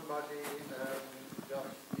 somebody does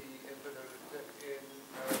the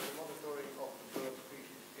monitoring of the bird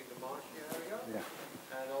species in the marshy area,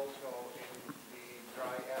 and also in the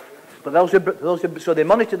dry area. But so they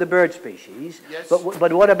monitor the bird species. Yes.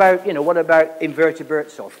 But what about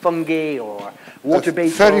invertebrates or fungi or water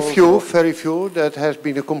beetles? Very few. That has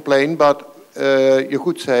been a complaint, but you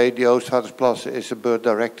could say the Oostvaardersplassen is a bird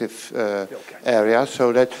directive area.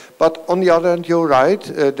 So that, but on the other hand, you're right.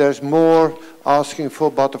 There's more asking for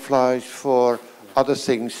butterflies, for other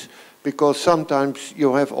things, because sometimes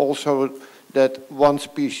you have also that one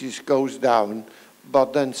species goes down,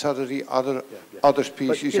 but then suddenly other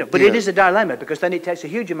species but it is a dilemma, because then it takes a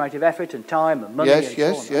huge amount of effort and time and money and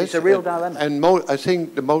so on. It's a real dilemma. And I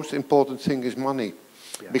think the most important thing is money,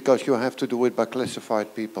 because you have to do it by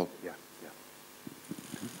classified people.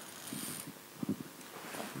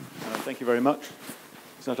 Thank you very much.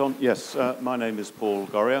 Is that on? Yes, my name is Paul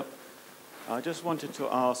Gorria. I just wanted to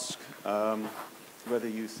ask whether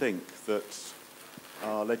you think that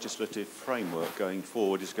our legislative framework going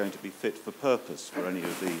forward is going to be fit for purpose for any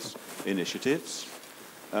of these initiatives.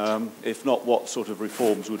 If not, what sort of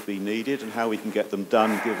reforms would be needed and how we can get them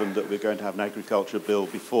done, given that we're going to have an agriculture bill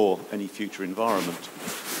before any future environment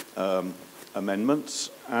amendments.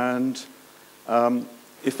 And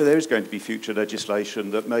if there is going to be future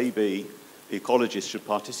legislation that maybe ecologists should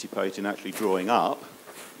participate in actually drawing up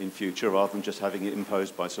in future rather than just having it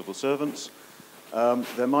imposed by civil servants,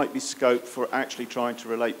 there might be scope for actually trying to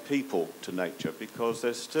relate people to nature, because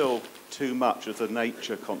there's still too much of the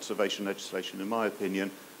nature conservation legislation, in my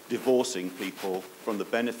opinion, divorcing people from the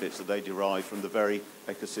benefits that they derive from the very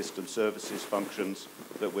ecosystem services functions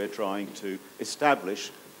that we're trying to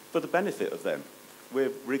establish for the benefit of them.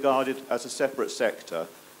 We're regarded as a separate sector,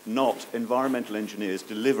 not environmental engineers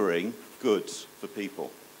delivering goods for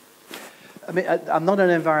people. I mean, I'm not an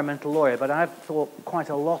environmental lawyer, but I've thought quite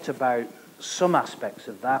a lot about some aspects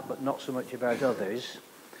of that, but not so much about others.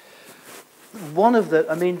 One of the,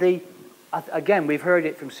 I mean, again, we've heard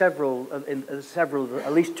it from several,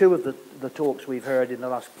 at least two of the talks we've heard in the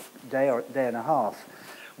last day or day and a half,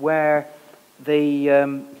 where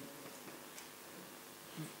the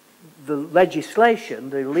legislation,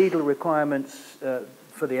 the legal requirements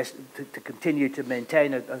for to continue to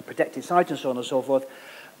maintain a protected site and so on and so forth,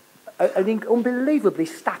 are unbelievably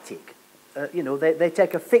static. You know, they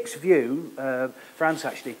take a fixed view. France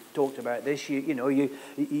actually talked about this.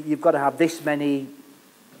 You've got to have this many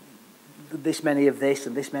of this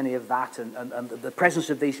and this many of that, and the presence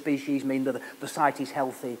of these species mean that the site is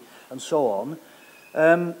healthy and so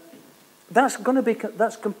on.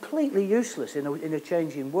 That's completely useless in a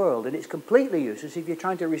changing world, and it's completely useless if you're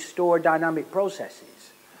trying to restore dynamic processes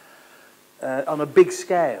on a big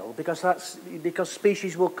scale, because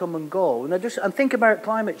species will come and go. And think about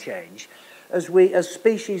climate change. As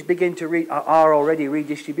species begin to are already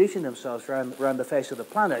redistributing themselves around the face of the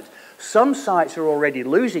planet, some sites are already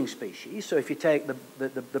losing species. So if you take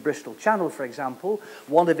the Bristol Channel, for example,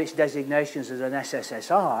 one of its designations as an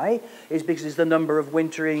SSSI is because the number of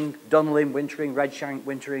wintering dunlin, wintering redshank,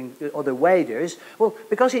 wintering other waders. Well,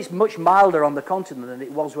 because it's much milder on the continent than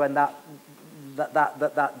it was when that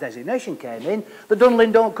designation came in, the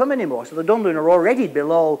dunlin don't come anymore. So the dunlin are already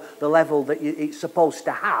below the level that it's supposed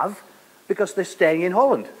to have, because they're staying in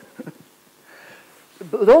Holland.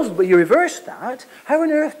 But you reverse that, how on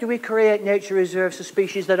earth do we create nature reserves for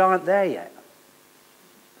species that aren't there yet?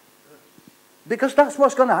 Because that's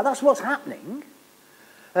what's happening.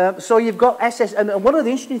 So you've got and one of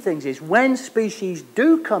the interesting things is when species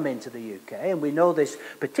do come into the UK, and we know this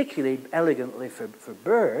particularly elegantly for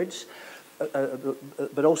birds,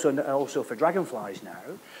 but also for dragonflies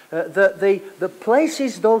now, that the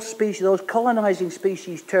places those colonizing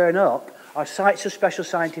species turn up are sites of special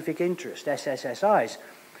scientific interest, SSSIs.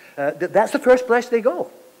 That's the first place they go.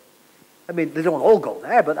 I mean, they don't all go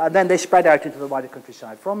there, but then they spread out into the wider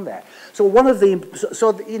countryside from there. So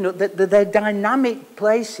they're dynamic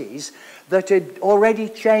places that are already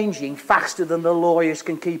changing faster than the lawyers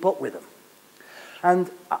can keep up with them. And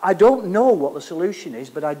I don't know what the solution is,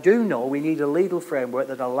 but I do know we need a legal framework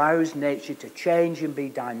that allows nature to change and be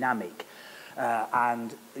dynamic.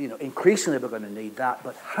 And increasingly we're going to need that.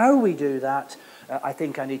 But how we do that, I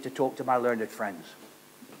think I need to talk to my learned friends.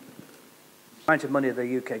 The amount of money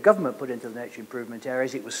the UK government put into the nature improvement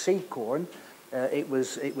areas, it was seed corn. It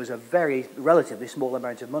was a very relatively small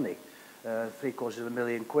amount of money,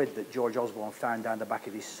 £750,000 that George Osborne found down the back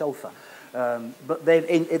of his sofa. But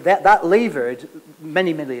that levered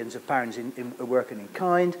many millions of pounds in work and in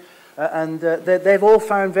kind. And they've all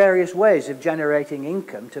found various ways of generating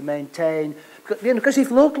income to maintain, because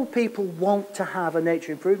if local people want to have a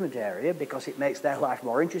nature improvement area because it makes their life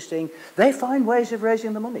more interesting, they find ways of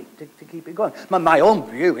raising the money to keep it going. My own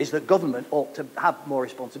view is that government ought to have more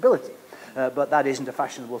responsibility. But that isn't a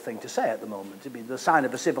fashionable thing to say at the moment. I mean, the sign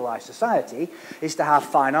of a civilized society is to have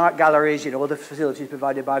fine art galleries, other facilities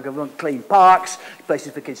provided by government, clean parks,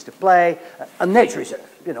 places for kids to play, and nature reserve.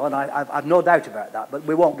 And I've no doubt about that. But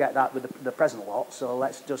we won't get that with the present lot, so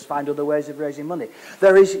let's just find other ways of raising money.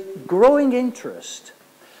 There is growing interest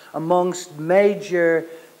amongst major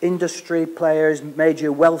industry players,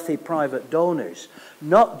 major wealthy private donors,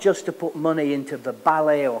 not just to put money into the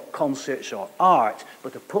ballet or concerts or art,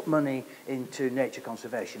 but to put money into nature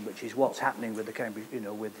conservation, which is what's happening with the Cambridge, you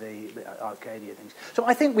know, with the Arcadia things. So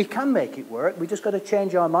I think we can make it work. We just got to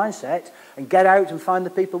change our mindset and get out and find the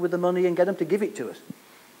people with the money and get them to give it to us.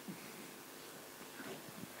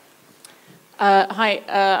 Hi,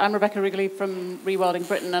 I'm Rebecca Wrigley from Rewilding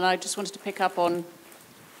Britain, and I just wanted to pick up on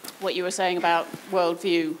what you were saying about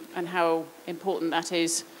worldview and how important that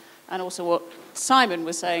is, and also what Simon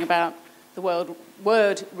was saying about the word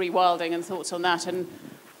rewilding and thoughts on that. And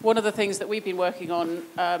one of the things that we've been working on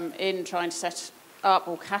in trying to set up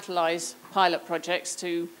or catalyse pilot projects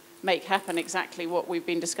to make happen exactly what we've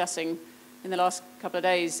been discussing in the last couple of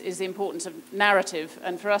days is the importance of narrative.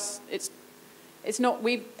 And for us, it's not,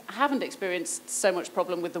 we haven't experienced so much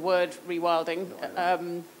problem with the word rewilding.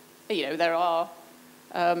 You know,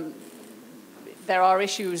 there are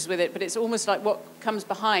issues with it, but it's almost like what comes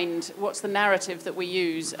behind, what's the narrative that we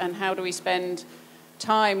use, and how do we spend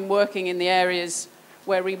time working in the areas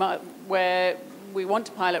where we want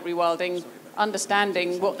to pilot rewilding,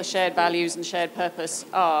 understanding what the shared values and shared purpose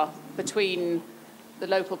are between the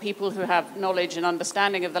local people who have knowledge and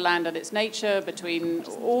understanding of the land and its nature, between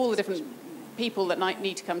all the different people that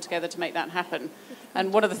need to come together to make that happen.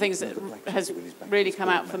 And one of the things that has really come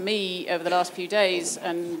out for me over the last few days,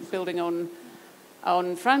 and building on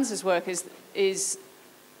Franz's work, is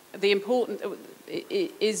the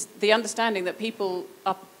understanding that people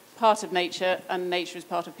are part of nature and nature is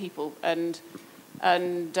part of people, and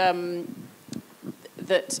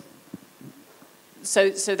that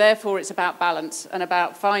so therefore it's about balance and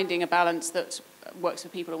about finding a balance that works for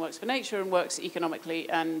people and works for nature and works economically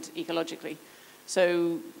and ecologically.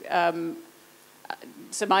 So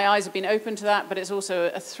so my eyes have been open to that, but it's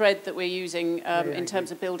also a thread that we're using in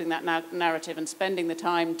terms of building that narrative and spending the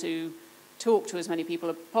time to talk to as many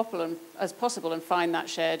people as possible and find that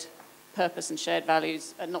shared purpose and shared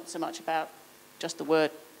values, and not so much about just the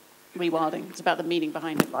word rewilding. It's about the meaning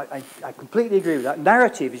behind it. I completely agree with that.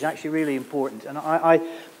 Narrative is actually really important, and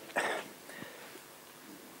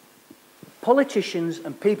politicians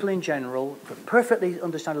and people in general, for perfectly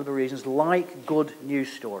understandable reasons, like good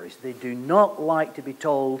news stories. They do not like to be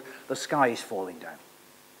told the sky is falling down.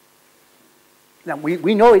 Now,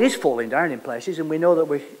 we know it is falling down in places, and we know that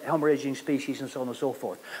we're hemorrhaging species and so on and so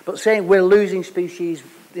forth. But saying we're losing species,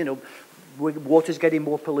 you know, water's getting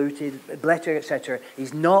more polluted, etc.,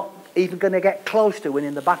 is not even going to get close to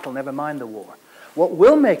winning the battle, never mind the war. What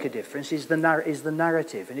will make a difference is the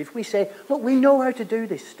narrative. And if we say, look, we know how to do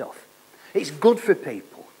this stuff. It's good for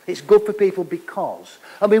people. It's good for people because,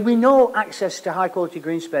 I mean, we know access to high-quality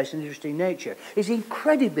green space and interesting nature is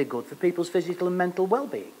incredibly good for people's physical and mental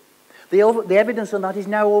well-being. The evidence on that is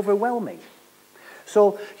now overwhelming.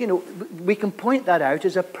 So, you know, we can point that out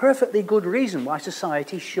as a perfectly good reason why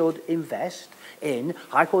society should invest in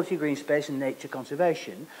high-quality green space and nature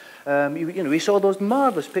conservation. You know, we saw those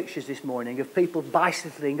marvellous pictures this morning of people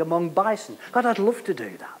bicycling among bison. God, I'd love to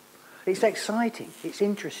do that. It's exciting, it's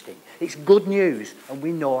interesting, it's good news, and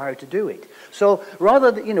we know how to do it. So rather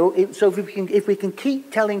than, you know, if we can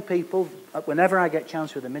keep telling people, whenever I get a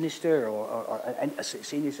chance with a minister or a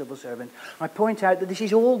senior civil servant, I point out that this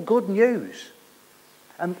is all good news.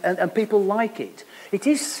 And people like it. It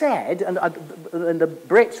is said, and the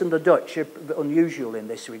Brits and the Dutch are unusual in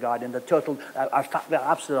this regard, in the total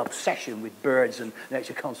absolute obsession with birds and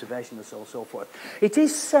nature conservation and so on and so forth. It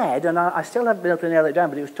is said, and I still haven't been able to nail it down,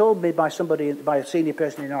 but it was told me by a senior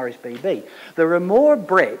person in RSPB, there are more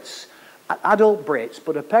Brits, adult Brits,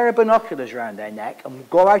 put a pair of binoculars around their neck and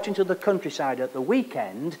go out into the countryside at the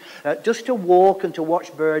weekend just to walk and to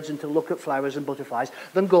watch birds and to look at flowers and butterflies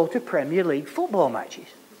than go to Premier League football matches.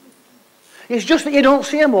 It's just that you don't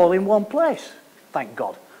see them all in one place. Thank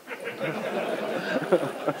God.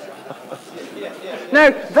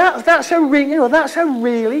 Now, that's a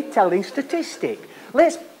really telling statistic.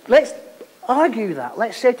 Let's argue that.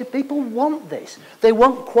 Let's say to people want this. They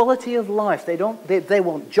want quality of life. They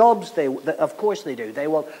want jobs. Of course they do. They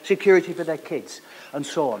want security for their kids and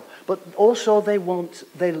so on. But also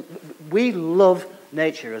we love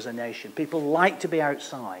nature as a nation. People like to be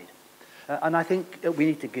outside. And I think we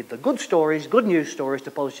need to give the good stories, good news stories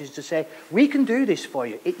to politicians to say, we can do this for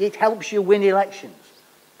you. It helps you win elections.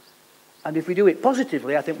 And if we do it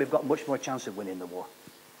positively, I think we've got much more chance of winning the war.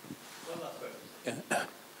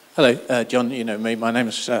 Hello, John. You know me. My name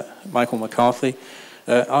is Michael McCarthy.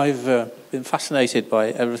 I've been fascinated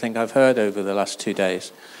by everything I've heard over the last 2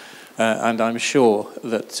 days. And I'm sure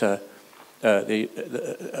that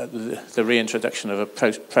the reintroduction of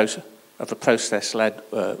a of a process-led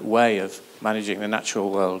way of managing the natural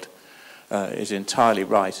world is entirely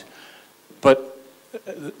right. But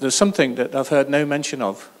there's something that I've heard no mention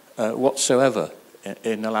of whatsoever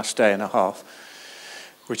in the last day and a half,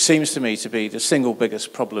 which seems to me to be the single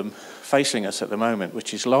biggest problem facing us at the moment,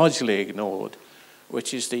 which is largely ignored,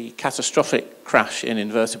 which is the catastrophic crash in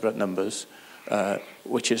invertebrate numbers,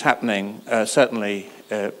 which is happening certainly,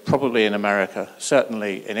 probably in America,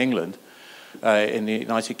 certainly in England, in the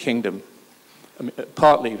United Kingdom,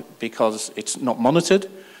 partly because it's not monitored.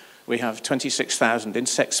 We have 26,000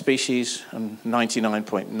 insect species, and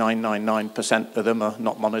 99.999% of them are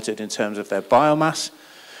not monitored in terms of their biomass.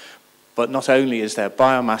 But not only is their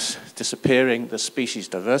biomass disappearing, the species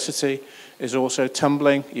diversity is also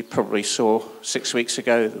tumbling. You probably saw 6 weeks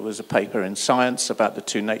ago there was a paper in Science about the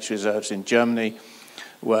 2 nature reserves in Germany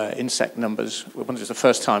where insect numbers, one of the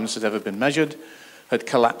first time this has ever been measured, had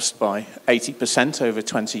collapsed by 80% over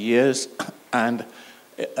 20 years. And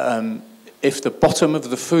if the bottom of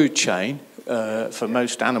the food chain for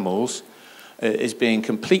most animals is being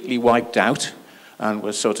completely wiped out, and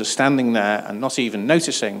we're sort of standing there and not even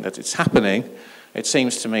noticing that it's happening, it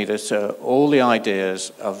seems to me that all the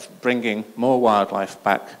ideas of bringing more wildlife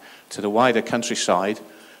back to the wider countryside,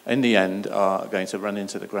 in the end, are going to run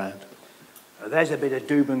into the ground. There's a bit of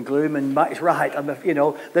doom and gloom, and Mike's right. You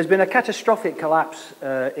know, there's been a catastrophic collapse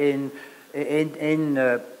in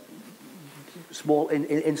small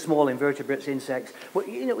invertebrates, insects. But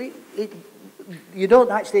you know, you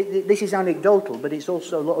don't actually, this is anecdotal, but it's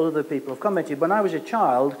also a lot of other people have commented. When I was a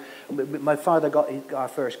child, my father got our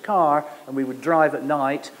first car, and we would drive at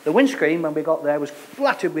night. The windscreen, when we got there, was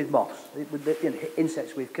splattered with moss, with the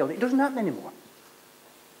insects we've killed. It doesn't happen anymore.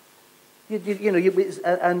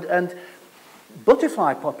 And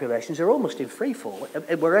butterfly populations are almost in free fall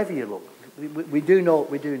wherever you look. We do know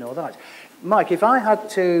that. Mike, if I had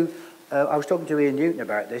to, I was talking to Ian Newton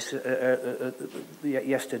about this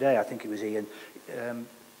yesterday. I think it was Ian.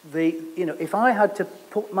 If I had to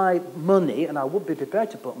put my money, and I would be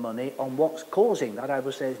prepared to put money on what's causing that, I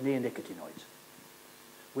would say it's neonicotinoids,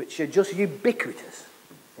 which are just ubiquitous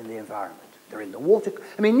in the environment. They're in the water.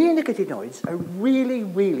 I mean, neonicotinoids are really,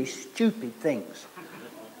 really stupid things.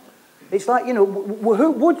 It's like, you know,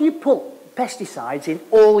 would you put pesticides in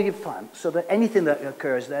all your plants so that anything that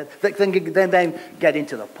occurs there, that then get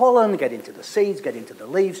into the pollen, get into the seeds, get into the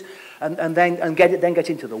leaves, and then get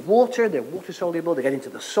into the water. They're water soluble. They get into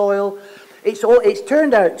the soil. It's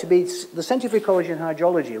turned out to be the Centre for Ecology and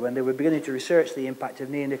Hydrology, when they were beginning to research the impact of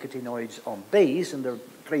neonicotinoids on bees, and there are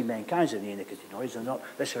 3 main kinds of neonicotinoids. They're not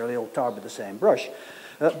necessarily all tarred with the same brush,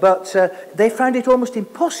 but they found it almost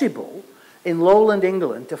impossible in lowland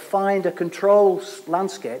England to find a control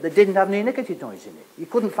landscape that didn't have neonicotinoids in it. You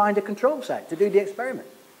couldn't find a control site to do the experiment.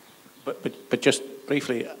 But just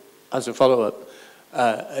briefly, as a follow-up,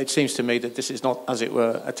 it seems to me that this is not, as it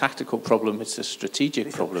were, a tactical problem, it's a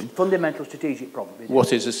strategic problem. A fundamental strategic problem.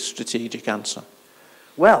 What is a strategic answer?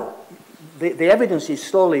 Well, the evidence is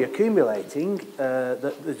slowly accumulating,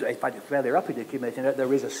 in fact, it's fairly rapidly accumulating, that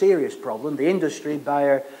there is a serious problem. The industry,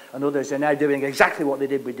 Bayer and others, are now doing exactly what they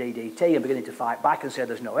did with DDT and beginning to fight back and say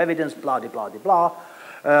there's no evidence, blah, blah, blah, blah.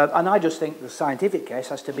 And I just think the scientific case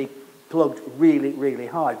has to be plugged really, really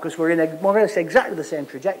hard, because we're in more or less exactly the same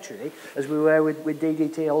trajectory as we were with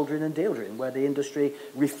DDT, Aldrin and Dieldrin, where the industry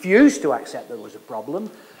refused to accept there was a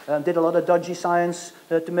problem, did a lot of dodgy science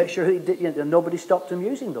to make sure nobody stopped them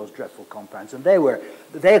using those dreadful compounds. And they were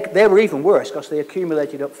even worse because they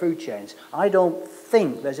accumulated up food chains. I don't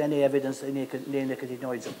think there's any evidence that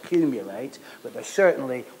neonicotinoids accumulate, but they're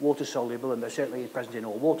certainly water soluble, and they're certainly present in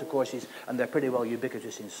all water courses, and they're pretty well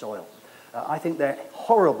ubiquitous in soil. I think they're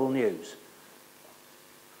horrible news.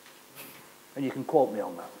 And you can quote me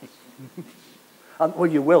on that. Well,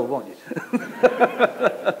 you will, won't you?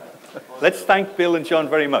 Let's thank Bill and John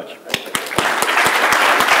very much.